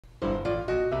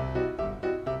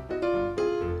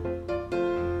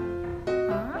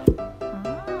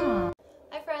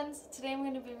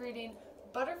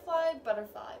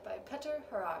Petr,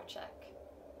 Horacek.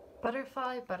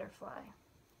 Butterfly, butterfly.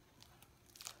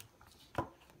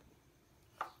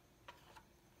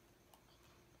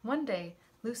 One day,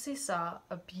 Lucy saw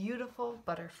a beautiful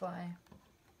butterfly.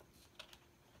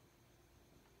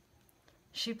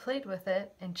 She played with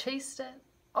it and chased it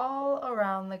all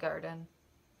around the garden.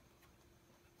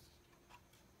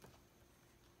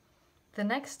 The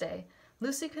next day,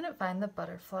 Lucy couldn't find the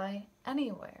butterfly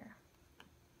anywhere.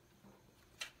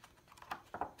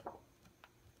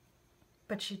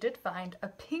 But she did find a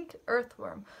pink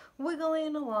earthworm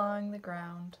wiggling along the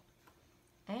ground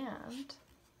and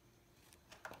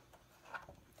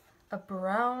a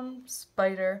brown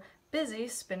spider busy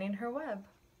spinning her web.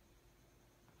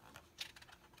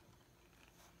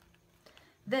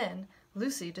 Then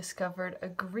Lucy discovered a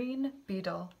green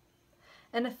beetle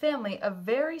and a family of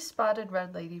very spotted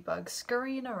red ladybugs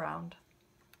scurrying around.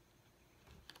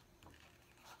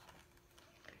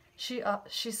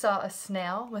 She saw a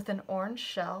snail with an orange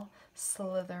shell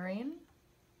slithering,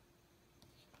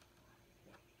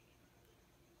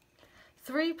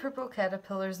 3 purple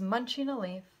caterpillars munching a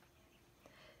leaf,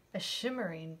 a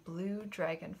shimmering blue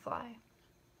dragonfly,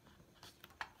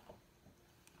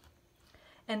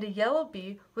 and a yellow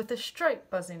bee with a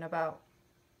stripe buzzing about.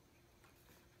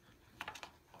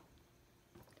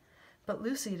 But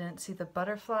Lucy didn't see the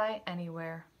butterfly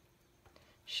anywhere.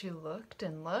 She looked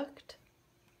and looked.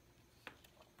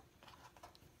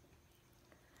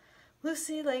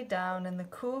 Lucy lay down in the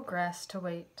cool grass to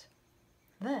wait.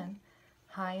 Then,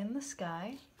 high in the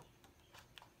sky,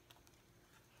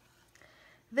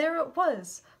 there it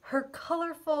was, her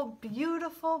colorful,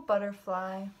 beautiful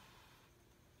butterfly.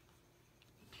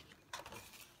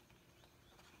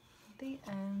 The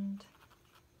end.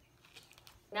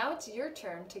 Now it's your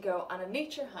turn to go on a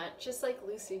nature hunt just like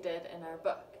Lucy did in our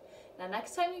book. Now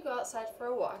next time you go outside for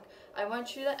a walk, I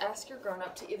want you to ask your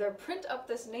grown-up to either print up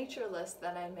this nature list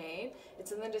that I made,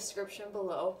 it's in the description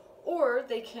below, or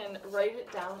they can write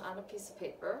it down on a piece of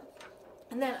paper.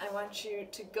 And then I want you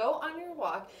to go on your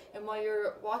walk, and while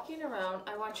you're walking around,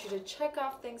 I want you to check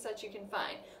off things that you can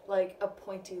find, like a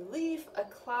pointy leaf, a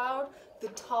cloud, the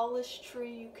tallest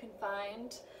tree you can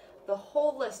find, the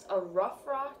whole list, a rough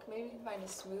rock, maybe you can find a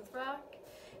smooth rock.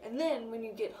 And then when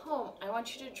you get home, I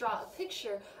want you to draw a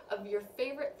picture of your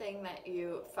favorite thing that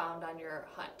you found on your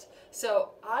hunt.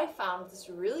 So I found this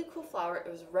really cool flower.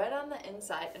 It was red on the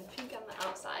inside and pink on the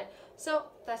outside. So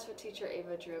that's what Teacher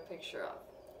Ava drew a picture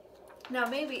of. Now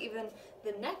maybe even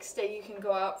the next day you can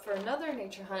go out for another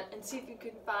nature hunt and see if you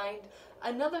can find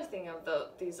another thing of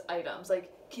these items.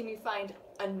 Like, can you find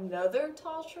another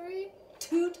tall tree?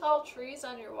 2 tall trees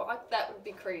on your walk? That would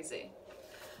be crazy.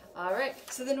 Alright,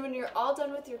 so then when you're all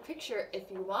done with your picture, if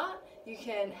you want, you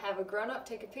can have a grown-up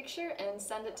take a picture and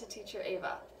send it to Teacher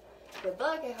Ava. Good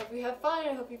luck, I hope you have fun,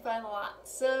 I hope you find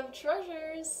lots of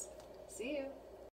treasures. See you!